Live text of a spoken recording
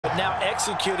but now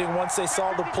executing once they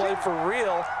saw the play for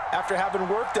real after having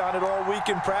worked on it all week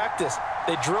in practice.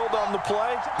 They drilled on the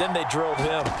play, then they drilled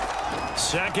him.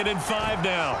 2nd and 5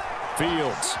 now.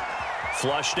 Fields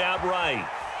flushed out right.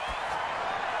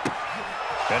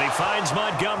 And he finds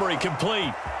Montgomery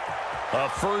complete. A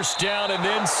first down and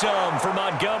then some for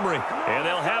Montgomery. And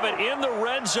they'll have it in the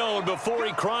red zone before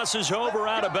he crosses over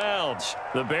out of bounds.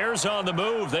 The Bears on the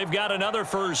move. They've got another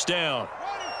first down.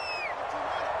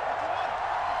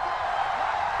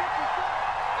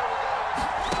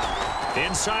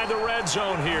 Inside the red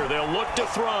zone here. They'll look to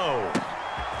throw.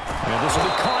 And this will be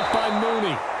caught by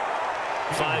Mooney.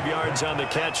 5 yards on the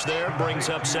catch there. Brings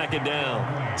up 2nd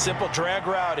down. Simple drag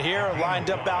route here. Lined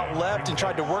up out left and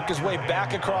tried to work his way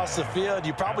back across the field.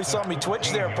 You probably saw me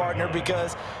twitch there, partner,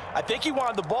 because I think he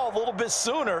wanted the ball a little bit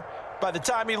sooner. By the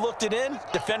time he looked it in,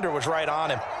 defender was right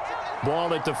on him.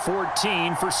 Ball at the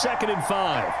 14 for 2nd and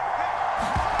 5.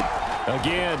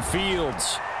 Again,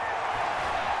 Fields.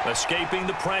 Escaping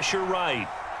the pressure right.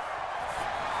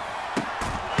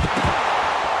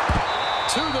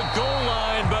 To the goal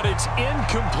line, but it's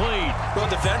incomplete. Well,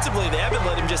 defensively, they haven't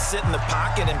let him just sit in the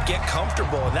pocket and get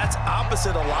comfortable, and that's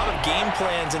opposite a lot of game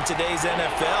plans in today's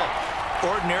NFL.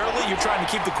 Ordinarily, you're trying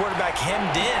to keep the quarterback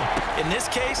hemmed in. In this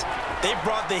case, they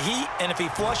brought the heat, and if he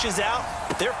flushes out,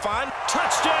 they're fine.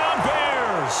 Touchdown,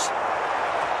 Bears!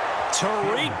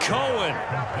 Tariq Cohen,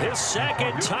 his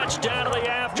 2nd touchdown of the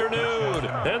afternoon,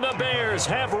 and the Bears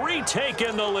have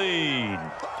retaken the lead.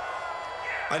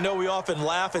 I know we often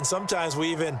laugh, and sometimes we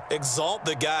even exalt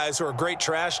the guys who are great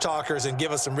trash talkers and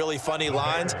give us some really funny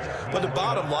lines. But the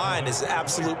bottom line is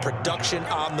absolute production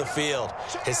on the field.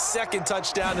 His 2nd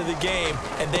touchdown of the game,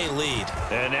 and they lead.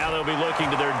 And now they'll be looking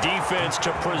to their defense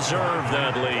to preserve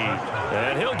that lead.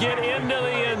 And he'll get into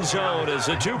the end zone as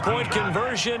the 2-point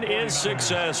conversion is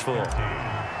successful.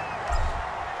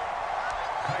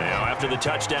 Now after the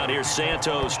touchdown, here's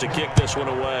Santos to kick this one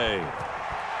away.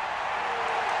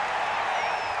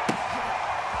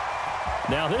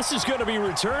 Now this is going to be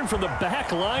returned from the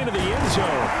back line of the end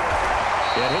zone.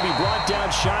 And he'll be brought down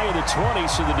shy of the 20,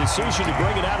 so the decision to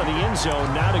bring it out of the end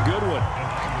zone, not a good one.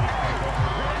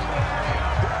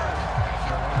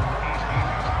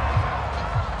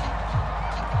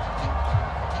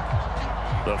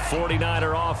 The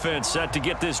 49er offense set to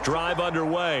get this drive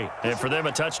underway. And for them,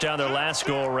 a touchdown their last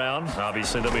go-around.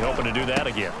 Obviously, they'll be hoping to do that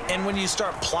again. And when you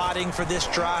start plotting for this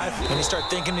drive, when you start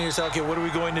thinking to yourself, okay, what are we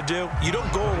going to do? You don't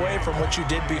go away from what you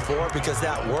did before because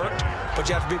that worked, but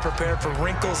you have to be prepared for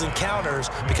wrinkles and counters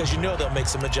because you know they'll make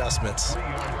some adjustments.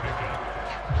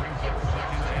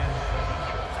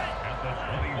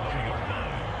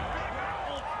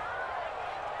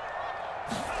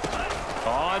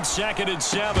 On 2nd and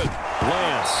 7,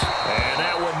 Lance. And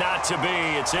that one not to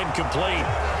be. It's incomplete.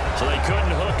 So they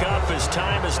couldn't hook up as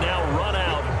time has now run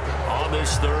out on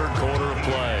this 3rd quarter of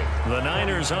play. The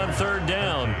Niners on 3rd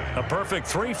down. A perfect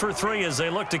 3 for 3 as they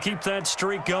look to keep that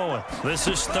streak going. This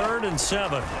is 3rd and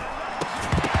 7. And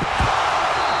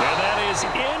that is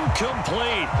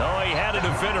incomplete. Oh, he had a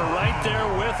defender right there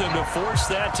with him to force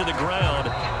that to the ground.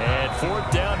 And 4th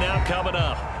down now coming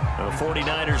up. The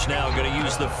 49ers now going to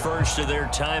use the first of their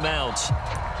timeouts.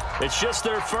 It's just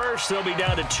their first. They'll be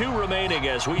down to 2 remaining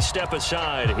as we step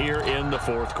aside here in the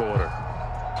 4th quarter.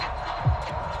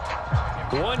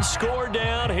 1 score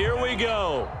down. Here we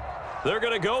go. They're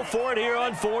going to go for it here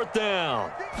on 4th down.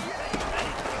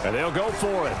 And they'll go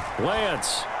for it.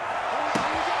 Lance.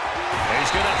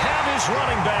 He's going to have his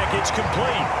running back. It's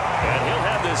complete. And he'll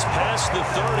have this past the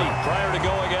 30 prior to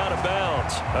going out of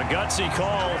bounds. A gutsy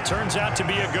call. Turns out to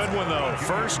be a good one, though.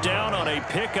 First down on a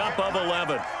pickup of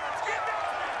 11.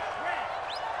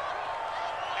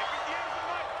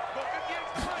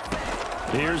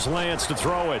 Here's Lance to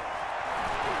throw it.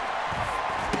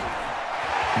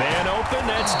 Man open.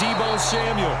 That's Deebo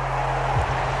Samuel.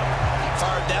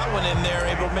 Fired that one in there,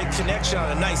 able to make connection on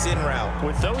a nice in route.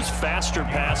 With those faster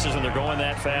passes and they're going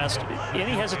that fast, any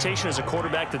hesitation as a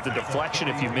quarterback that the deflection,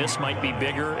 if you miss, might be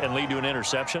bigger and lead to an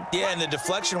interception? Yeah, and the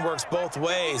deflection works both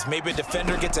ways. Maybe a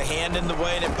defender gets a hand in the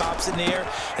way and it pops in the air,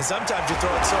 and sometimes you throw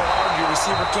it so hard your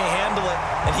receiver can't handle it,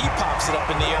 and he pops it up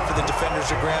in the air for the defenders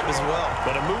to grab as well.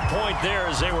 But a moot point there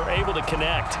as they were able to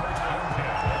connect.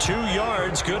 2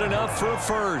 yards, good enough for a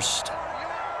first.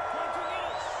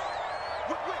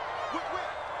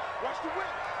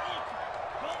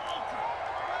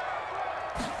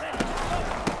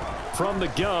 From the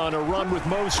gun, a run with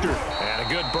Mostert. And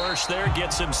a good burst there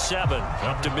gets him 7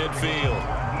 up to midfield.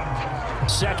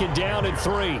 2nd down and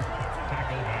 3.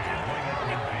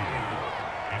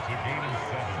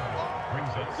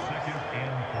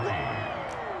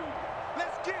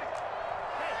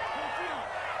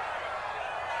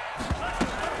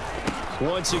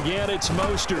 Once again, it's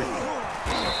Mostert.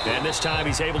 And this time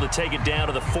he's able to take it down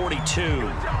to the 42.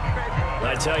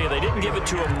 I tell you, they didn't give it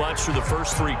to him much through the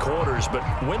first 3 quarters, but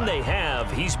when they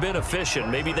have, he's been efficient.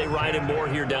 Maybe they ride him more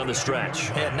here down the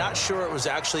stretch. Yeah, not sure it was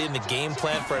actually in the game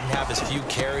plan for him to have as few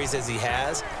carries as he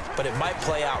has, but it might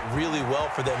play out really well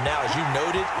for them now. As you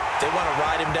noted, they want to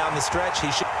ride him down the stretch.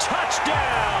 He should.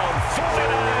 Touchdown,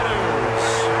 49ers!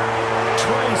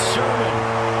 Trey Sermon,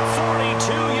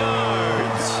 42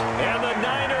 yards. And the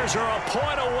Niners are a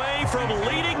point away from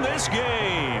leading this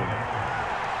game.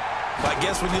 I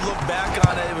guess when you look back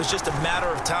on it, it was just a matter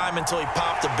of time until he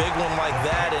popped a big one like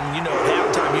that. And, you know, at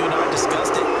halftime, you and I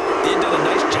discussed it. They had done a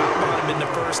nice job on him in the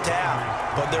first half.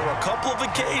 But there were a couple of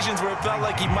occasions where it felt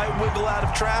like he might wiggle out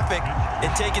of traffic and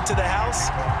take it to the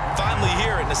house. Finally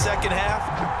here in the second half,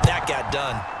 that got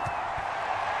done.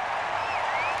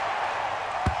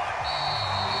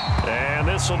 And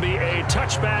this will be a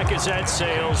touchback as that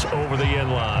sails over the end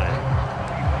line.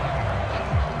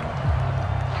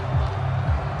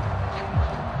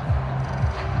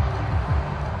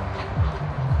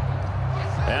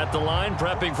 At the line,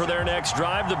 prepping for their next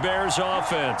drive, the Bears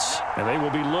offense. And they will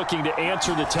be looking to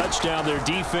answer the touchdown their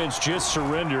defense just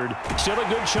surrendered. Still a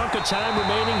good chunk of time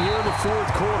remaining here in the fourth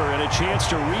quarter and a chance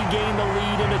to regain the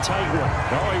lead in a tight one.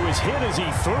 Oh, he was hit as he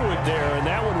threw it there, and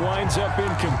that one winds up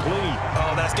incomplete.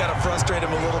 Oh, that's got to frustrate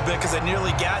him a little bit because they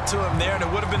nearly got to him there, and it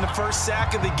would have been the first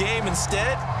sack of the game.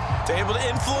 Instead, they're able to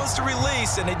influence the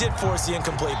release, and they did force the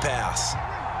incomplete pass.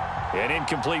 An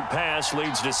incomplete pass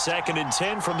leads to 2nd and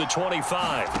 10 from the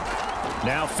 25.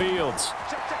 Now Fields.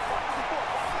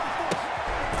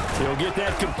 He'll get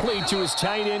that complete to his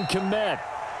tight end, Kmet.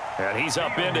 And he's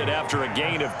upended after a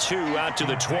gain of 2 out to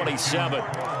the 27.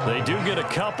 They do get a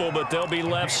couple, but they'll be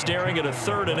left staring at a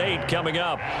 3rd and 8 coming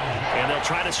up. And they'll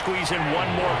try to squeeze in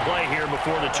one more play here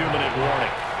before the 2-minute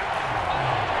warning.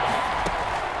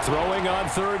 Throwing on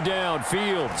 3rd down,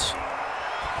 Fields.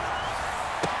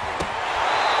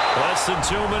 Less than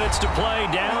 2 minutes to play.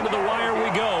 Down to the wire we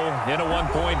go in a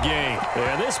 1-point game.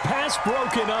 And this pass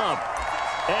broken up.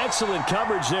 Excellent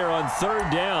coverage there on 3rd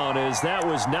down, as that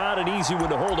was not an easy one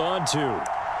to hold on to.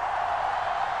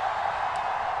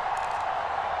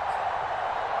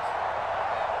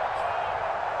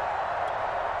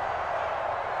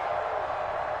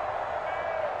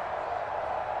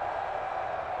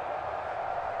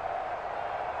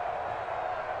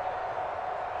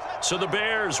 So the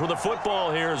Bears with the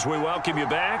football here as we welcome you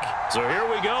back. So here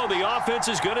we go. The offense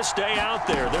is going to stay out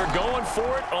there. They're going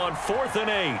for it on 4th and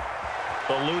 8.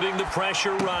 Eluding the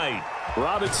pressure right.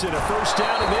 Robinson, a first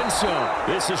down and then some.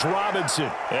 This is Robinson.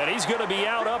 And he's going to be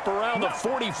out up around the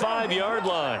 45-yard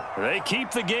line. They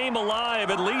keep the game alive,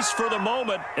 at least for the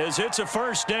moment, as it's a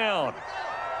first down.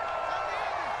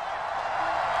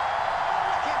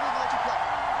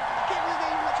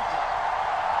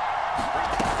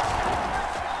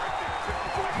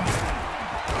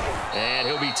 And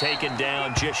he'll be taken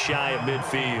down just shy of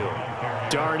midfield.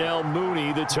 Darnell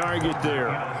Mooney, the target there.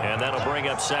 And that'll bring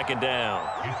up 2nd down.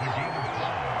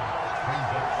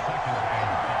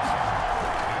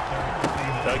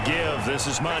 A give. This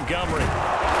is Montgomery.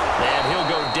 And he'll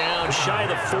go down shy of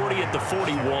the 40 at the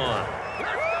 41.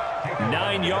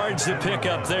 9 yards to pick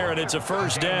up there, and it's a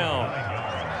first down.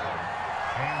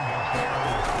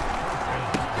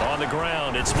 On the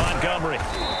ground, it's Montgomery.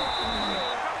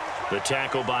 The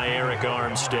tackle by Eric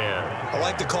Armstead. I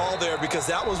like the call there because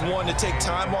that was one to take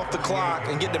time off the clock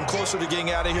and get them closer to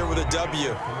getting out of here with a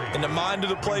W. In the mind of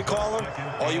the play caller,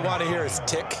 all you want to hear is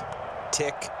tick,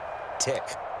 tick, tick.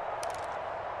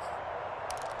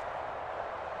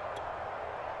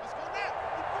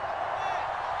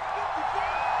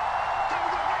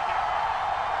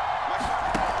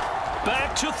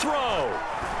 Back to throw.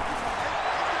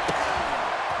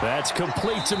 That's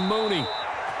complete to Mooney.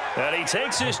 And he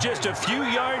takes this just a few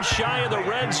yards shy of the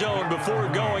red zone before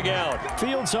going out.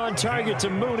 Fields on target to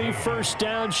Mooney. First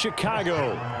down,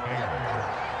 Chicago.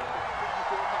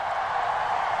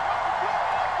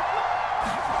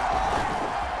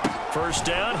 First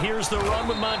down, here's the run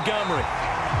with Montgomery.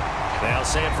 Now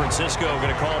San Francisco going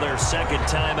to call their 2nd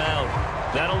timeout.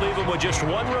 That'll leave them with just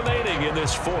 1 remaining in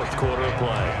this 4th quarter of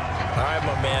play. All right,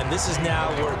 my man, this is now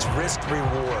where it's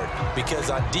risk-reward because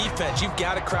on defense, you've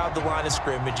got to crowd the line of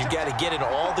scrimmage. You've got to get in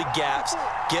all the gaps,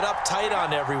 get up tight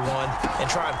on everyone, and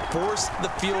try and force the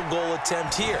field goal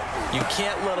attempt here. You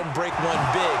can't let them break one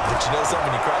big, but you know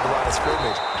something, you crowd the line of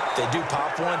scrimmage. If they do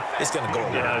pop one, it's going to go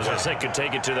away. Yeah, I was going to say could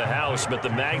take it to the house, but the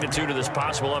magnitude of this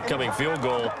possible upcoming field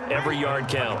goal, every yard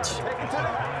counts.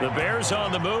 The Bears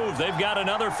on the move. They've got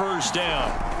another first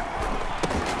down.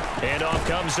 And off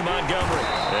comes to Montgomery.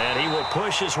 And he will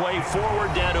push his way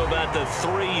forward down to about the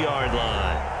 3-yard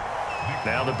line.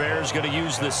 Now the Bears going to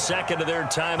use the second of their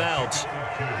timeouts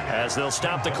as they'll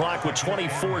stop the clock with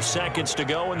 24 seconds to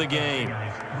go in the game.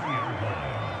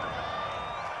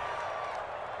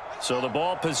 So the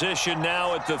ball position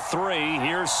now at the 3.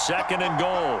 Here's 2nd and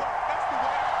goal.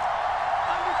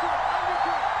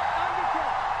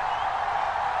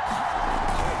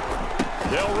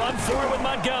 They'll run for it with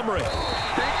Montgomery.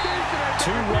 2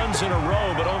 runs in a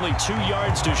row, but only 2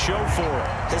 yards to show for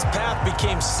it. His path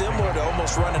became similar to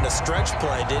almost running a stretch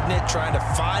play, didn't it? Trying to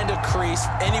find a crease,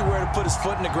 anywhere to put his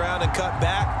foot in the ground and cut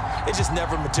back. It just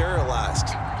never materialized.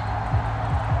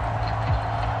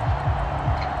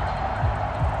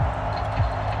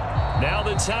 Now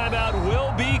the timeout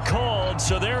will be called,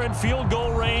 so they're in field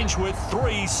goal range with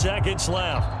 3 seconds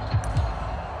left.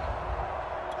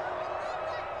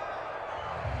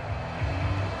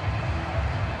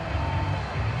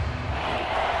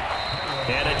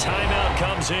 And a timeout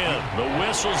comes in. The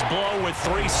whistles blow with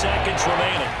 3 seconds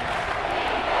remaining.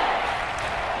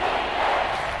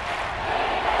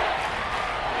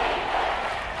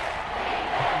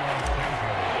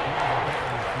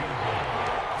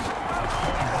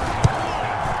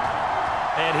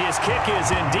 And his kick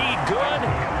is indeed good.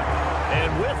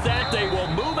 And with that, they will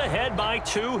move ahead by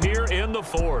 2 here in the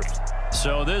 4th.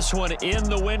 So this one in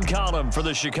the win column for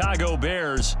the Chicago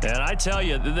Bears. And I tell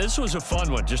you, this was a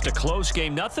fun one. Just a close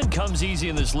game. Nothing comes easy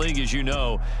in this league, as you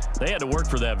know. They had to work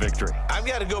for that victory. I've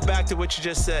got to go back to what you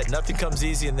just said. Nothing comes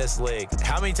easy in this league.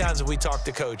 How many times have we talked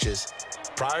to coaches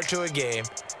prior to a game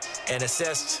and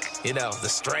assessed, you know, the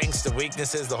strengths, the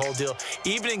weaknesses, the whole deal?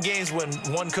 Even in games when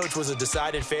one coach was a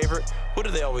decided favorite, what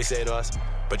do they always say to us?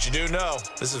 But you do know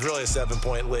this is really a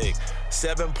 7-point league.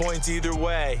 7 points either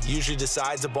way usually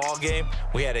decides a ball game.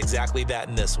 We had exactly that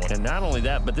in this one. And not only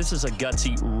that, but this is a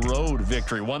gutsy road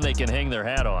victory, one they can hang their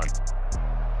hat on.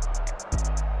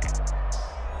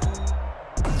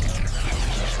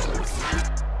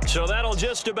 So that'll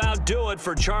just about do it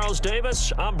for Charles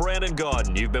Davis. I'm Brandon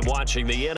Gaudin. You've been watching the